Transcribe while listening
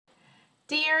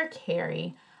Dear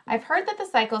Carrie, I've heard that the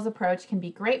cycles approach can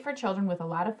be great for children with a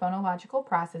lot of phonological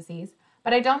processes,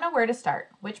 but I don't know where to start.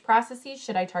 Which processes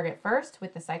should I target first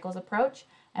with the cycles approach,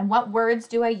 and what words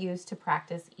do I use to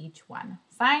practice each one?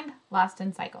 Signed, Lost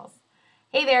in Cycles.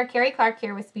 Hey there, Carrie Clark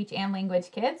here with Speech and Language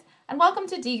Kids, and welcome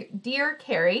to Dear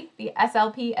Carrie, the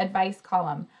SLP advice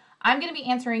column. I'm going to be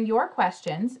answering your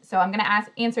questions, so I'm going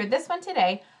to answer this one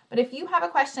today, but if you have a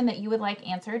question that you would like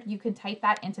answered, you can type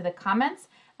that into the comments,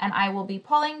 and I will be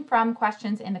pulling from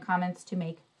questions in the comments to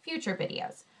make future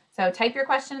videos. So type your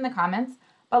question in the comments,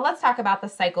 but let's talk about the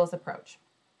cycles approach.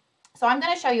 So I'm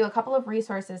going to show you a couple of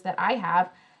resources that I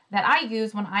have that I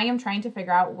use when I am trying to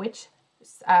figure out which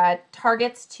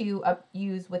targets to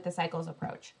use with the cycles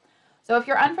approach. So if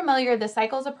you're unfamiliar, the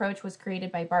cycles approach was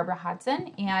created by Barbara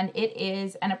Hodson, and it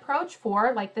is an approach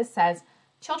for, like this says,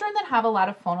 children that have a lot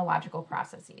of phonological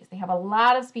processes. They have a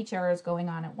lot of speech errors going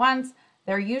on at once.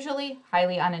 They're usually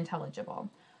highly unintelligible.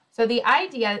 So the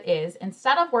idea is,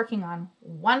 instead of working on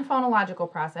one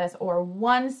phonological process or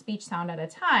one speech sound at a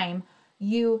time,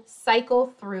 you cycle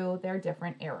through their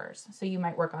different errors. So you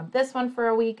might work on this one for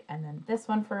a week, and then this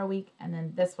one for a week, and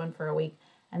then this one for a week,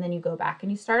 and then you go back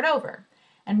and you start over.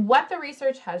 And what the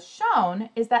research has shown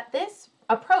is that this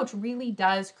approach really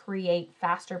does create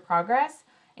faster progress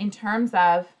in terms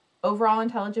of overall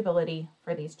intelligibility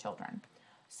for these children.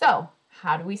 So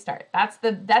how do we start? That's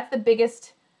the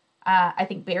biggest, I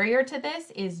think, barrier to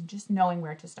this is just knowing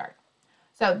where to start.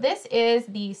 So this is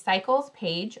the cycles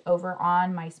page over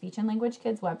on my Speech and Language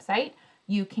Kids website.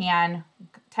 You can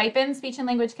type in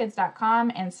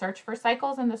speechandlanguagekids.com and search for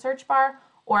cycles in the search bar,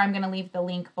 or I'm going to leave the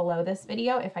link below this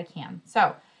video if I can.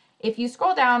 So if you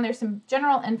scroll down, there's some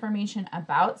general information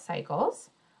about cycles,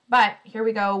 but here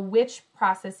we go, which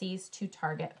processes to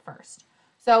target first.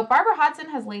 So Barbara Hodson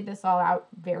has laid this all out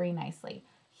very nicely.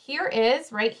 Here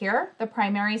is, right here, the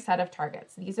primary set of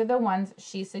targets. These are the ones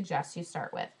she suggests you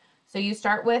start with. So you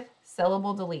start with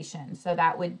syllable deletion. So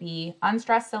that would be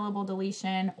unstressed syllable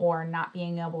deletion or not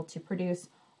being able to produce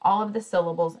all of the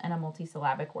syllables in a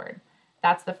multisyllabic word.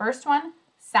 That's the first one.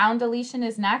 Sound deletion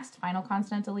is next, final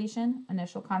consonant deletion,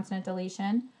 initial consonant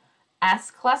deletion.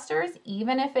 S clusters,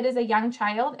 even if it is a young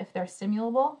child, if they're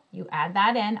stimulable, you add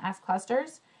that in, S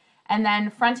clusters. And then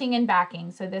fronting and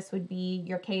backing. So this would be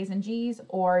your K's and G's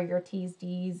or your T's,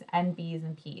 D's, and B's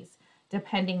and P's,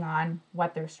 depending on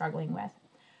what they're struggling with.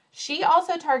 She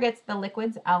also targets the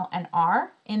liquids L and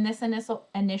R in this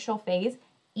initial phase,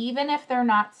 even if they're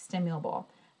not stimulable.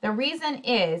 The reason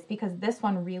is because this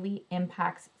one really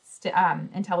impacts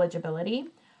intelligibility.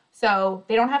 So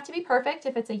they don't have to be perfect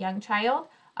if it's a young child,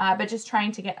 but just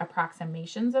trying to get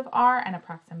approximations of R and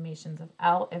approximations of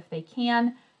L if they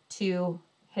can to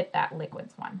hit that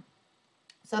liquids one.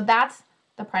 So that's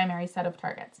the primary set of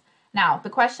targets. Now, the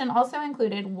question also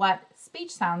included what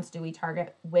speech sounds do we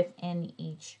target within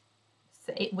each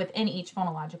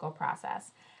phonological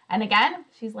process. And again,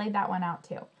 she's laid that one out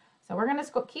too. So we're going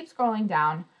to keep scrolling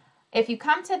down. If you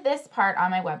come to this part on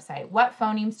my website, what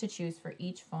phonemes to choose for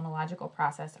each phonological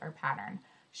process or pattern,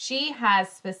 she has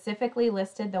specifically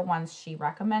listed the ones she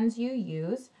recommends you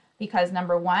use because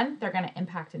number one, they're going to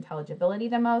impact intelligibility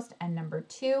the most, and number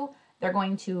two, they're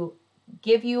going to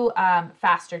give you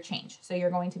faster change. So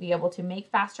you're going to be able to make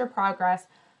faster progress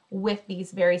with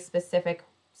these very specific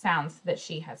sounds that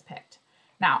she has picked.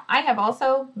 Now, I have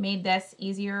also made this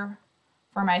easier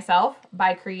for myself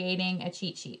by creating a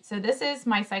cheat sheet. So this is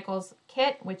my cycles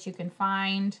kit, which you can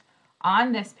find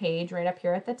on this page right up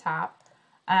here at the top.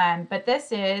 But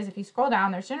this is, if you scroll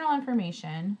down, there's general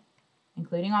information,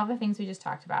 including all the things we just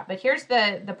talked about. But here's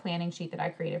the planning sheet that I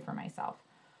created for myself.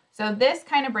 So this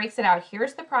kind of breaks it out.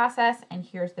 Here's the process and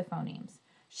here's the phonemes.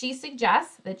 She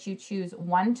suggests that you choose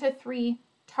 1 to 3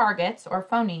 targets or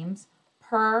phonemes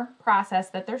per process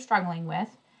that they're struggling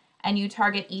with, and you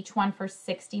target each one for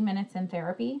 60 minutes in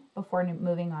therapy before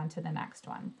moving on to the next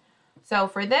one. So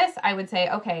for this, I would say,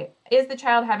 okay, is the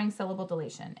child having syllable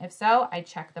deletion? If so, I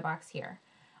check the box here.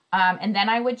 And then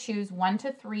I would choose 1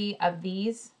 to 3 of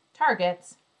these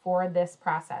targets for this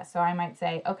process. So I might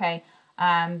say, okay,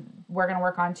 we're going to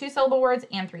work on 2-syllable words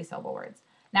and 3-syllable words.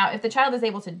 Now, if the child is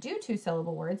able to do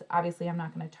 2-syllable words, obviously I'm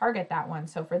not going to target that one.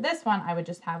 So for this one, I would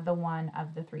just have the one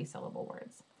of the 3-syllable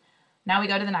words. Now we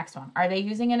go to the next one. Are they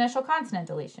using initial consonant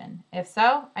deletion? If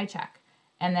so, I check.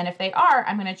 And then if they are,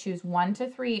 I'm going to choose 1 to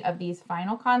 3 of these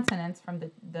final consonants from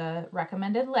the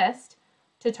recommended list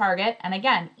to target. And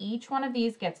again, each one of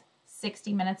these gets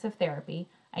 60 minutes of therapy,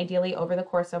 ideally over the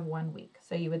course of 1 week.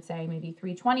 So you would say maybe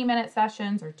 3 20-minute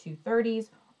sessions or 2 30s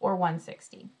or 1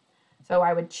 60. So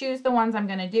I would choose the ones I'm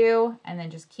going to do and then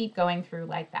just keep going through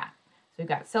like that. So we've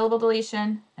got syllable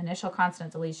deletion, initial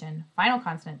consonant deletion, final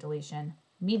consonant deletion,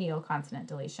 medial consonant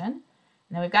deletion. And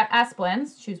then we've got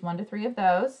S-blends, choose 1 to 3 of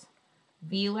those.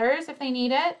 Velars if they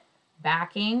need it,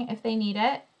 backing if they need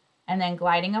it, and then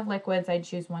gliding of liquids, I'd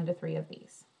choose 1 to 3 of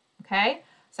these. Okay,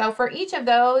 so for each of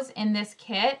those in this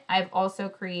kit, I've also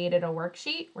created a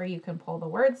worksheet where you can pull the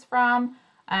words from.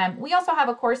 We also have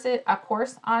a course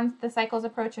on the cycles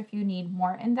approach if you need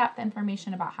more in-depth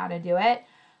information about how to do it.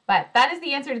 But that is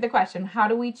the answer to the question. How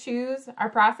do we choose our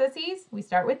processes? We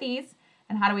start with these.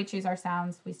 And how do we choose our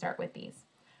sounds? We start with these.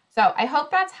 So I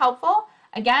hope that's helpful.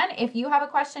 Again, if you have a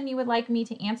question you would like me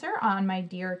to answer on my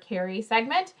Dear Carrie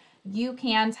segment, you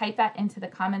can type that into the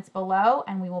comments below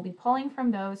and we will be pulling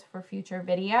from those for future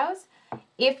videos.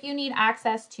 If you need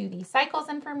access to the cycles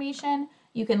information,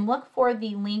 you can look for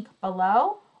the link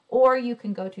below, or you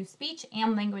can go to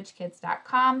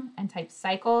speechandlanguagekids.com and type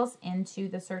cycles into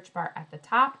the search bar at the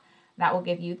top. That will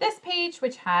give you this page,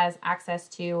 which has access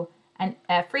to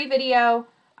a free video,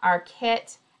 our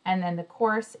kit, and then the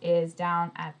course is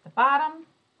down at the bottom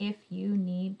if you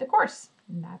need the course,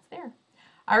 and that's there.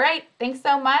 All right, thanks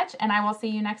so much, and I will see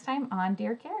you next time on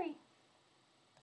Dear Carrie.